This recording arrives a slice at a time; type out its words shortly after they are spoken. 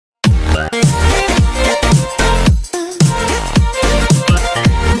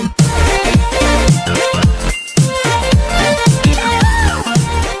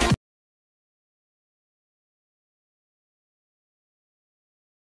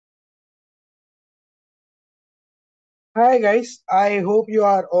Hi guys, I hope you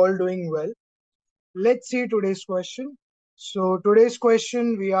are all doing well. Let's see today's question. So today's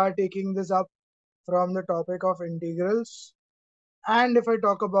question we are taking this up from the topic of integrals. And if I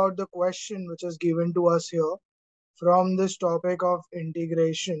talk about the question which is given to us here from this topic of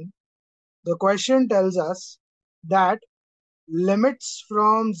integration, the question tells us that limits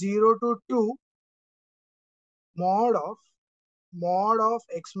from 0 to 2 mod of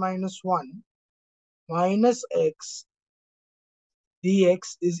x minus 1 minus x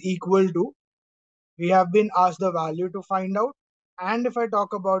dx is equal to, we have been asked the value to find out. And if I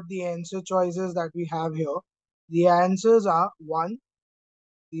talk about the answer choices that we have here, the answers are 1,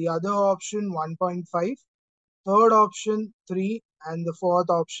 the other option 1.5, third option 3, and the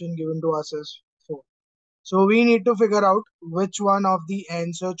fourth option given to us is 4. So we need to figure out which one of the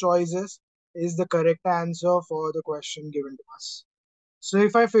answer choices is the correct answer for the question given to us. So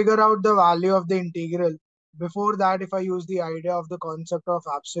if I figure out the value of the integral, before that if I use the idea of the concept of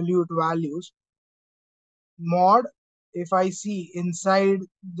absolute values, mod, if I see inside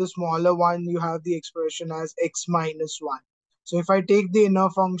the smaller one, you have the expression as x minus 1. So if I take the inner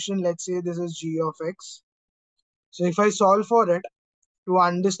function, let's say this is g of x. So if I solve for it to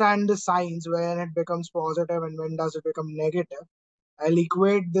understand the signs when it becomes positive and when does it become negative, I'll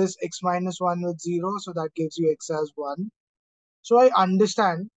equate this x minus 1 with 0. So that gives you x as 1. So I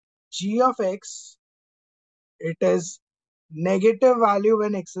understand g of x, it is negative value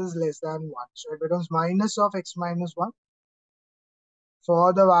when x is less than 1. So it becomes minus of x minus 1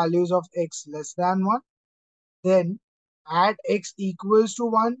 for the values of x less than 1. Then at x equals to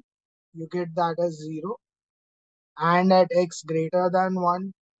 1, you get that as 0. And at x greater than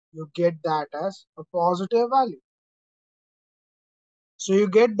 1, you get that as a positive value. So you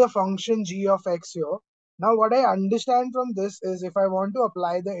get the function g of x here. Now what I understand from this is if I want to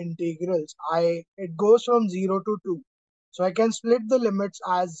apply the integrals, it goes from 0 to 2. So I can split the limits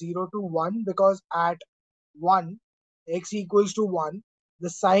as 0 to 1 because at 1, x equals to 1,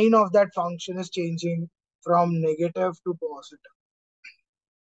 the sign of that function is changing from negative to positive.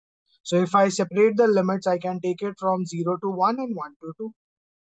 So if I separate the limits, I can take it from 0 to 1 and 1 to 2.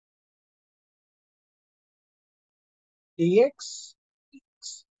 Dx.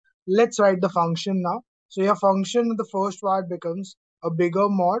 Let's write the function now. So your function, the first part becomes a bigger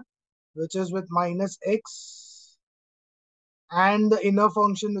mod, which is with minus x. And the inner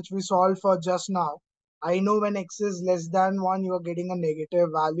function which we solved for just now, I know when x is less than 1, you are getting a negative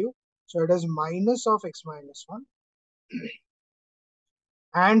value. So it is minus of x minus 1.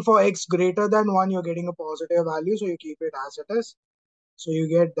 And for x greater than 1, you're getting a positive value. So you keep it as it is. So you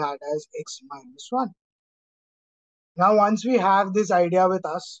get that as x minus 1. Now, once we have this idea with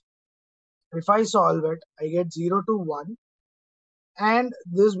us, if I solve it, I get 0 to 1. And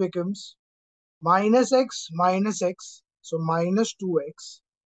this becomes minus x. So minus 2x.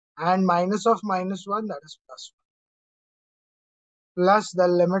 And minus of minus 1, that is plus 1. Plus the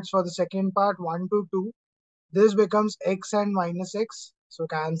limits for the second part, 1 to 2. This becomes x and minus x. So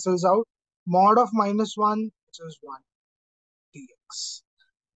cancels out. Mod of minus 1, which is 1 dx.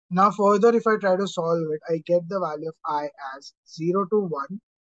 Now further, if I try to solve it, I get the value of I as 0 to 1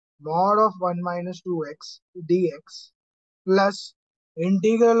 mod of 1 minus 2x dx plus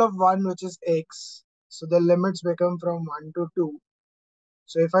integral of 1, which is x. So the limits become from 1 to 2.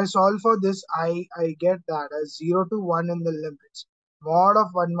 So if I solve for this, I get that as 0 to 1 in the limits mod of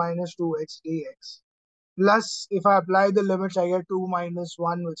 1 minus 2x dx plus if I apply the limits, I get 2 minus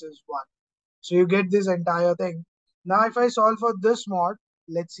 1, which is 1. So you get this entire thing. Now if I solve for this mod,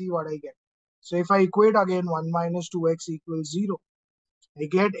 let's see what I get. So if I equate again 1 minus 2x equals 0, I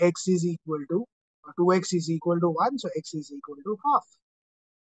get x is equal to, 2x is equal to 1, so x is equal to half.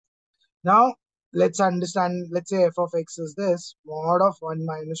 Now let's understand, let's say f of x is this, mod of 1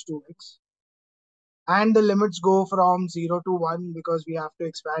 minus 2x. And the limits go from 0 to 1 because we have to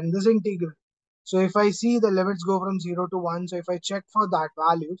expand this integral. So if I see the limits go from 0 to 1, so if I check for that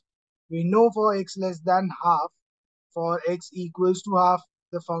value, we know for x less than half, for x equals to half,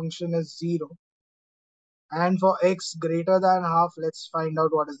 the function is 0. And for x greater than half, let's find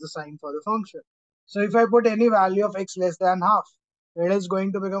out what is the sign for the function. So if I put any value of x less than half, it is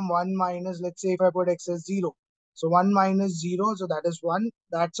going to become 1 minus, let's say if I put x as 0. So 1 minus 0, so that is 1.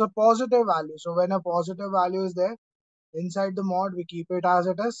 That's a positive value. So when a positive value is there, inside the mod, we keep it as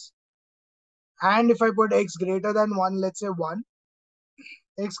it is. And if I put x greater than 1, let's say 1,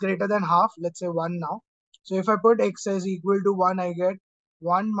 x greater than half, let's say 1 now. So if I put x as equal to 1, I get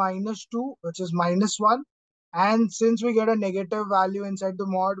 1 minus 2, which is minus 1. And since we get a negative value inside the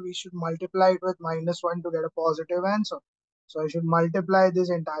mod, we should multiply it with minus 1 to get a positive answer. So I should multiply this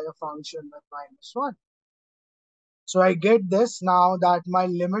entire function with minus 1. So I get this now that my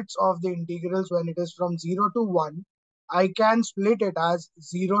limits of the integrals when it is from 0 to 1, I can split it as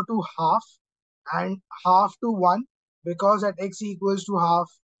 0 to half and half to 1, because at x equals to half,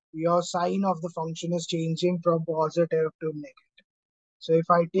 your sign of the function is changing from positive to negative. So if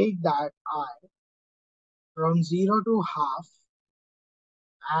I take that I from 0 to half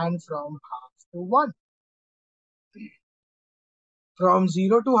and from half to 1. From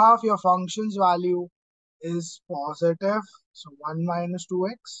 0 to half, your function's value is positive, so 1 minus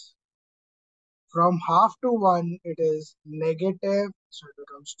 2x. From half to 1, it is negative, so it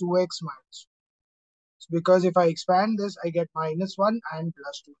becomes 2x minus 1. So because if I expand this, I get minus 1 and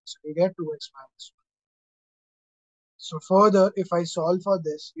plus 2x. So you get 2x minus 1. So further, if I solve for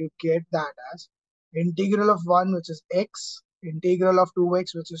this, you get that as integral of 1, which is x, integral of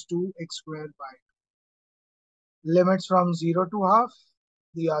 2x, which is 2x squared by 2. Limits from 0 to half,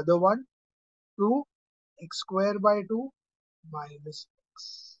 the other one, 2 x squared by 2 minus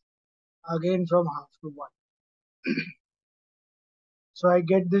x. Again from half to 1. So I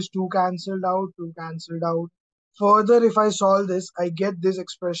get this 2 cancelled out, 2 cancelled out. Further, if I solve this, I get this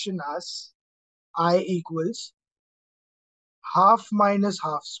expression as I equals half minus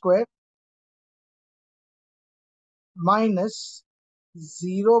half square minus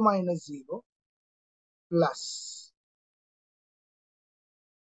 0 minus 0 plus.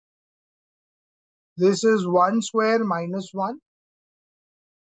 This is 1 square minus 1.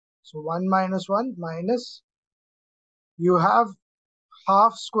 So 1 minus 1 minus, you have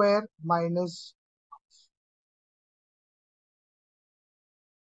half square minus.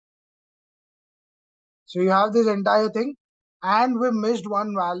 So you have this entire thing, and we missed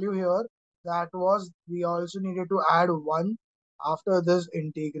one value here. That was, we also needed to add 1 after this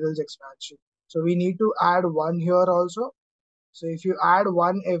integrals expansion. So we need to add 1 here also. So if you add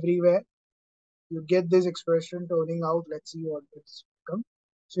 1 everywhere, you get this expression turning out. Let's see what it's become.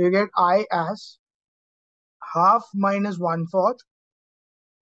 So you get I as half minus 1/4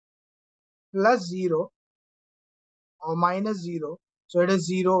 plus 0 or minus 0. So it is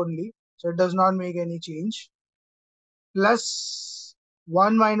 0 only. So it does not make any change. Plus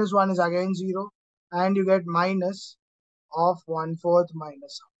 1 minus 1 is again 0, and you get minus of 1/4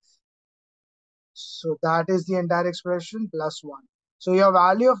 minus half. So that is the entire expression plus 1. So your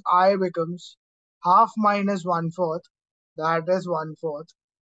value of I becomes half minus 1/4, that is 1/4,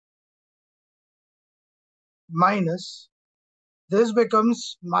 minus, this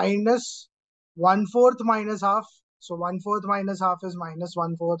becomes minus 1/4 minus half. So 1/4 minus half is minus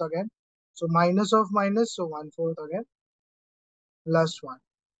 1/4 again. So minus of minus, so 1/4 again, plus 1.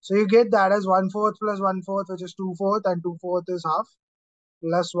 So you get that as 1/4 plus 1/4, which is 2/4, and 2/4 is half,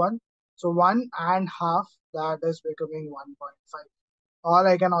 plus 1. So 1 and half, that is becoming 1.5. Or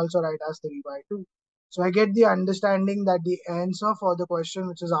I can also write as 3 by 2. So I get the understanding that the answer for the question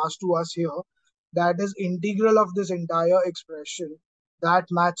which is asked to us here, that is integral of this entire expression, that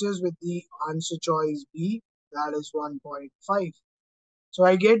matches with the answer choice B, that is 1.5. So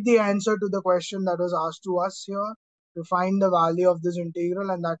I get the answer to the question that was asked to us here, to find the value of this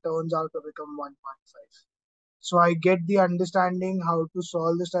integral, and that turns out to become 1.5. So I get the understanding how to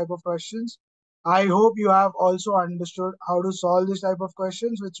solve this type of questions. I hope you have also understood how to solve this type of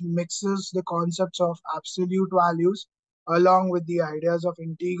questions, which mixes the concepts of absolute values along with the ideas of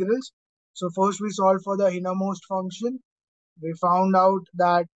integrals. So first we solved for the innermost function. We found out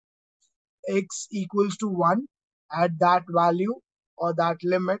that x equals to 1. At that value or that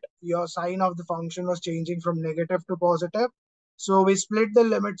limit, your sign of the function was changing from negative to positive. So we split the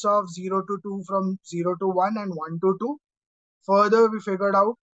limits of 0 to 2 from 0 to 1 and 1 to 2. Further, we figured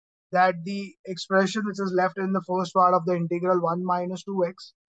out that the expression which is left in the first part of the integral 1 minus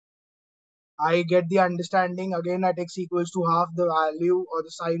 2x, I get the understanding again at x equals to half, the value or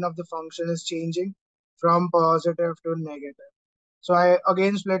the sign of the function is changing from positive to negative. So I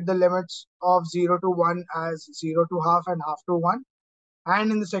again split the limits of 0 to 1 as 0 to half and half to 1.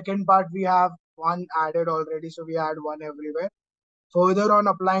 And in the second part, we have 1 added already, so we add 1 everywhere. Further on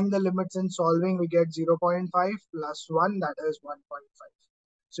applying the limits and solving, we get 0.5 plus 1, that is 1.5.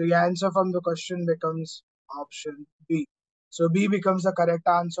 So your answer from the question becomes option B. So B becomes the correct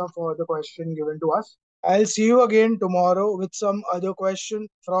answer for the question given to us. I'll see you again tomorrow with some other question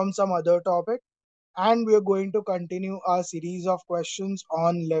from some other topic. And we are going to continue our series of questions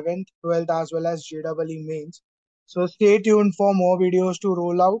on 11th, 12th as well as JEE Mains. So stay tuned for more videos to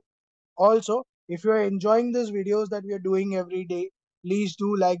roll out. Also, if you are enjoying these videos that we are doing every day, please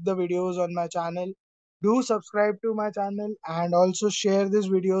do like the videos on my channel. Do subscribe to my channel and also share these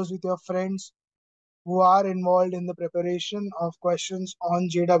videos with your friends who are involved in the preparation of questions on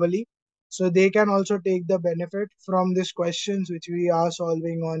JEE. so they can also take the benefit from these questions which we are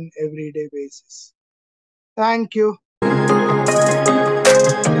solving on everyday basis. Thank you.